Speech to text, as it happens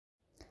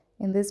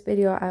In this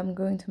video, I'm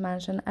going to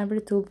mention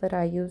every tool that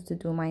I use to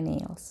do my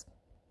nails.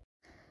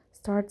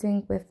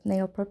 Starting with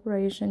nail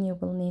preparation, you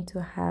will need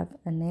to have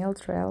a nail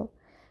drill,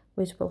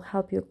 which will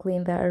help you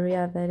clean the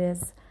area that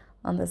is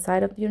on the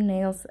side of your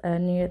nails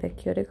near the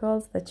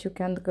cuticles that you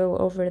can't go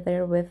over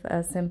there with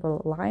a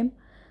simple lime.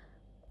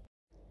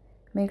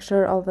 Make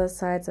sure all the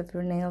sides of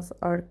your nails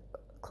are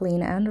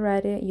clean and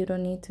ready. You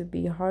don't need to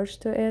be harsh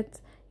to it.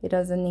 It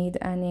doesn't need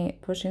any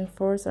pushing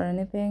force or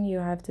anything. You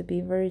have to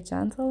be very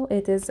gentle.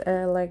 It is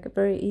like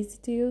very easy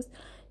to use.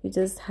 You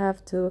just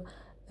have to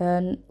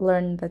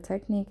learn the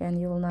technique and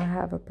you will not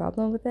have a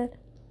problem with it.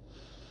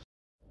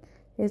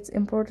 It's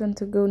important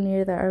to go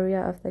near the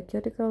area of the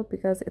cuticle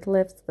because it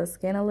lifts the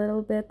skin a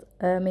little bit,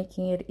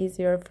 making it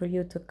easier for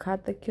you to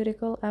cut the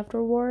cuticle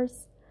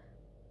afterwards.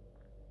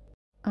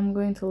 I'm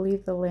going to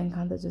leave the link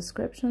on the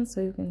description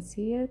so you can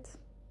see it.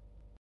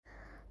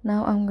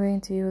 Now I'm going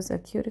to use a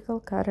cuticle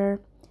cutter.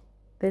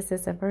 This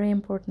is a very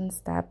important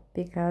step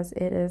because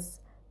it is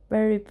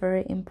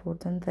very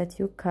important that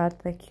you cut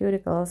the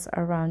cuticles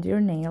around your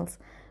nails,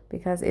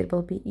 because it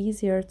will be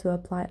easier to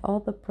apply all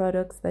the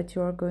products that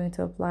you are going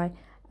to apply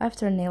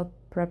after nail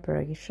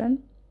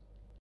preparation.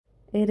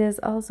 It is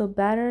also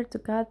better to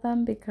cut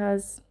them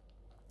because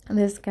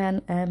this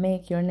can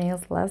make your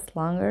nails last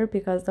longer,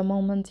 because the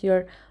moment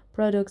your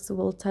products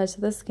will touch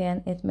the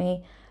skin, it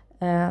may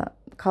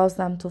cause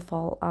them to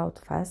fall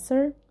out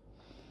faster.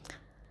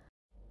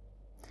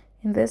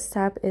 In this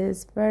step, it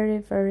is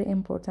very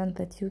important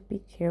that you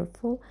be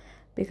careful,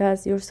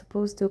 because you're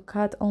supposed to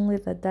cut only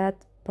the dead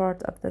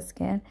part of the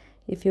skin.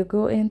 If you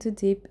go in too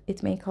deep,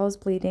 it may cause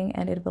bleeding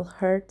and it will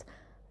hurt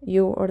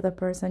you or the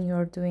person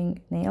you're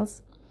doing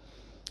nails.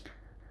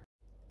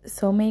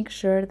 So make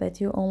sure that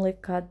you only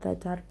cut the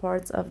dead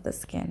parts of the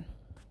skin.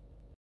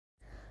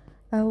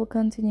 I will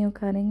continue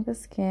cutting the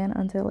skin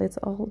until it's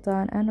all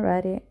done and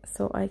ready,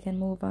 so I can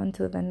move on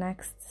to the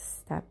next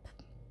step.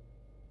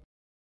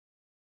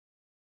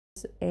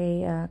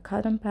 A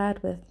cotton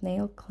pad with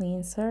nail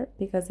cleanser,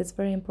 because it's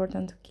very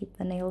important to keep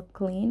the nail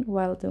clean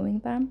while doing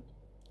them.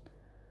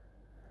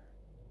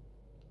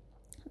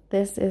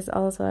 This is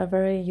also a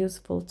very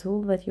useful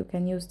tool that you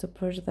can use to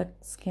push the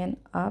skin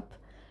up.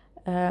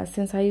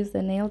 Since I use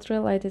the nail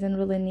drill, I didn't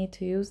really need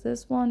to use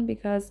this one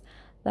because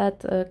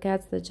that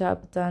gets the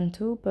job done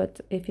too.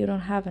 But if you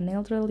don't have a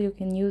nail drill, you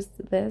can use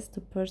this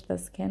to push the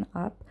skin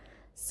up,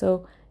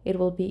 so it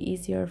will be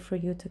easier for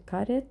you to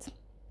cut it.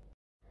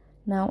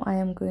 Now I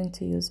am going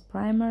to use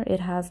primer. It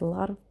has a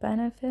lot of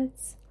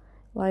benefits,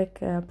 like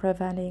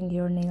preventing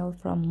your nail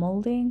from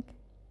molding.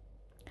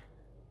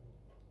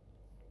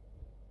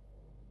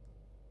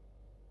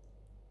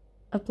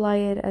 Apply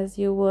it as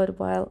you would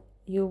while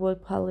you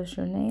would polish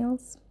your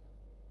nails.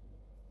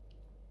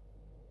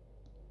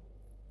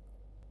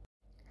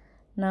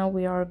 Now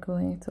we are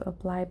going to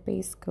apply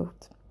base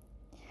coat.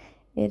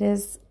 It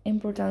is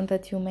important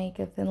that you make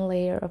a thin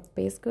layer of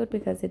base coat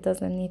because it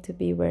doesn't need to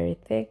be very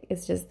thick.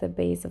 It's just the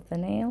base of the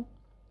nail.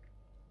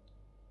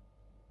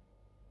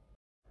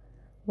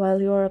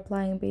 While you are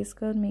applying base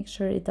coat, make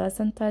sure it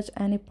doesn't touch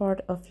any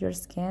part of your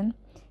skin.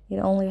 It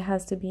only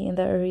has to be in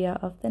the area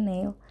of the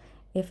nail.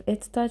 If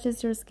it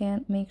touches your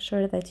skin, make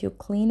sure that you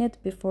clean it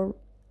before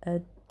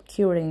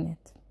curing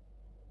it.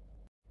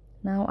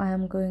 Now I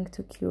am going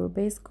to cure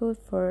base coat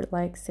for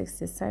like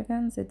 60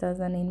 seconds. It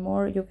doesn't need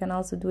more. You can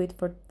also do it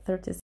for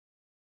 30 seconds.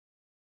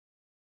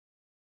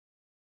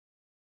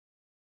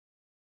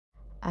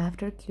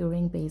 After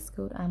curing base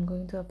coat, I'm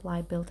going to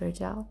apply builder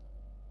gel.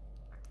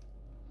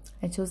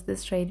 I chose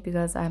this shade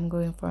because I'm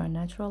going for a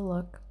natural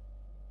look.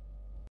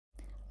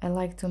 I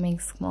like to make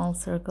small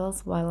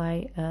circles while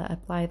I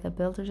apply the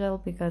builder gel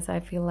because I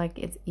feel like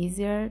it's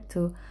easier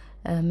to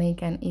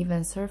make an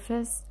even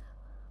surface.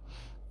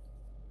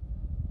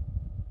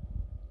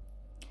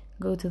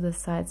 Go to the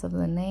sides of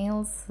the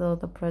nails so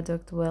the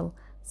product will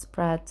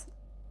spread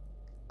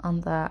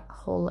on the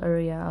whole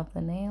area of the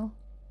nail.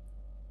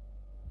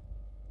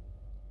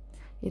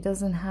 It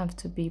doesn't have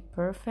to be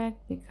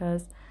perfect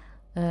because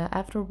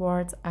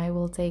afterwards I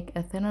will take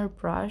a thinner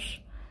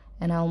brush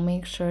and I'll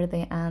make sure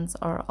the ends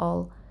are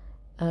all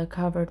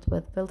covered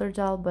with builder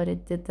gel, but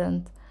it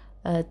didn't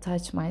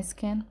touch my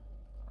skin.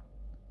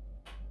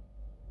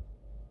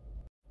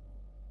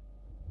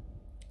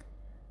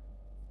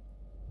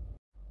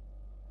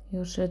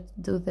 You should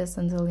do this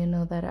until you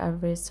know that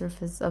every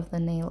surface of the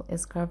nail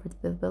is covered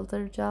with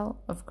builder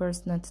gel, of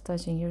course not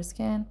touching your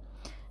skin,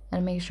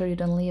 and make sure you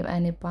don't leave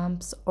any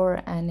bumps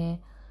or any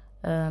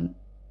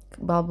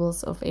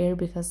bubbles of air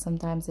because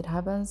sometimes it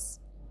happens.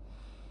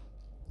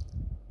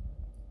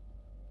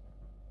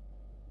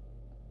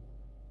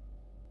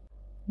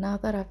 Now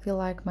that I feel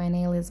like my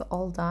nail is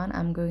all done,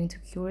 I'm going to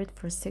cure it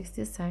for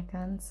 60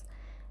 seconds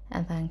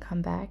and then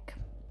come back.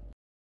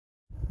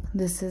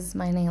 This is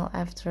my nail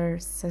after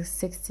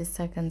 60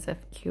 seconds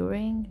of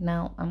curing.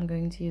 Now I'm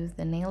going to use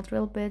the nail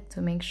drill bit to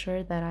make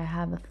sure that I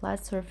have a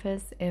flat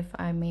surface. If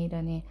I made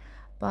any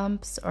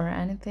bumps or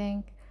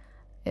anything,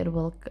 it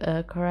will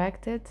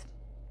correct it.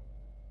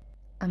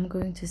 I'm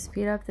going to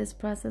speed up this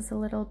process a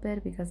little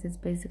bit because it's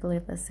basically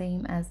the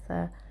same as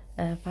the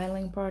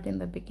filing part in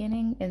the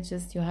beginning. It's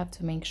just you have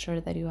to make sure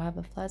that you have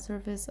a flat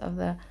surface of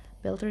the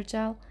builder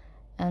gel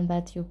and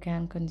that you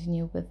can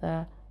continue with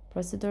the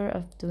procedure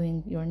of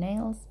doing your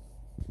nails.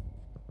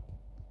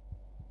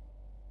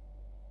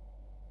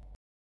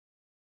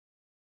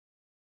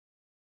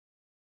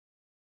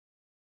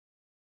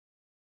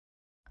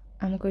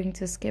 I'm going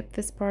to skip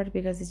this part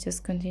because it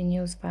just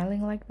continues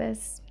filing like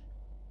this.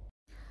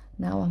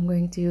 Now I'm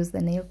going to use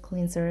the nail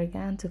cleanser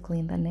again to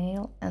clean the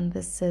nail, and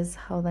this is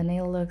how the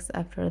nail looks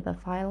after the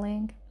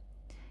filing.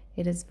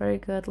 It is very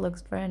good,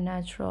 looks very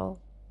natural,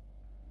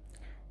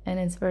 and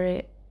it's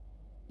very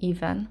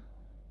even.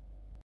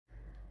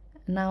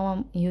 Now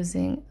I'm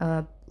using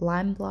a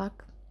lime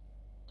block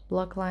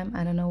lime,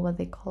 I don't know what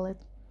they call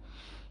it.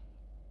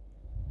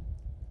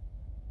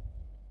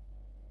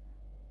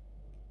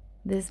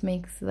 This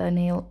makes the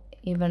nail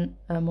even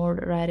more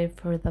ready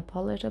for the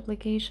polish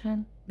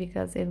application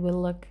because it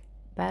will look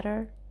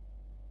better.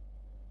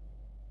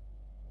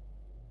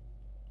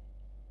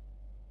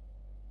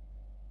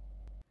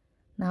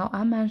 Now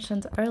I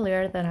mentioned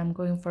earlier that I'm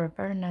going for a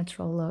very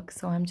natural look,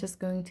 so I'm just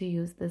going to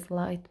use this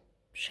light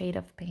shade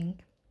of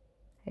pink,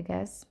 I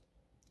guess.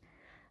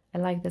 I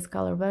like this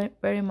color very,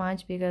 very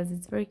much because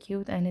it's very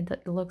cute and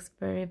it looks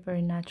very,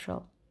 very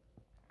natural.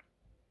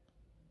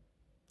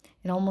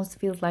 It almost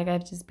feels like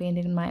I've just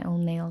painted my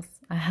own nails.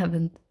 I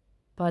haven't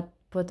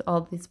put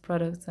all these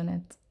products on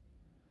it.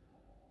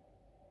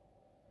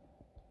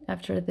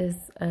 After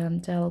this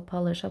gel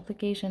polish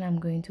application, I'm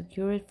going to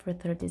cure it for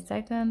 30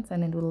 seconds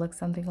and it will look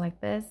something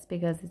like this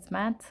because it's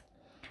matte.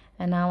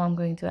 And now I'm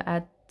going to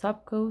add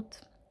top coat.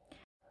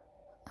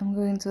 I'm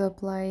going to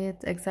apply it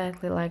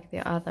exactly like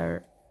the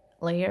other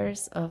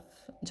layers of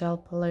gel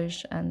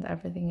polish and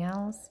everything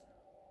else.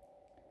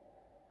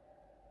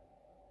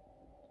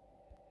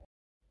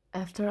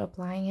 After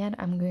applying it,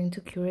 I'm going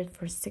to cure it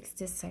for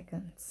 60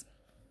 seconds.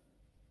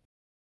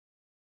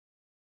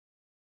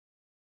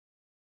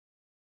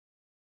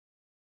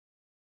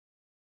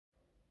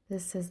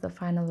 This is the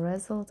final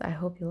result. I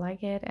hope you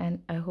like it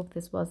and I hope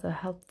this was a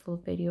helpful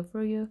video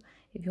for you.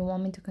 If you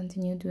want me to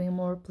continue doing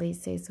more,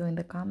 please say so in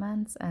the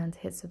comments and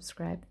hit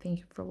subscribe. Thank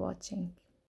you for watching.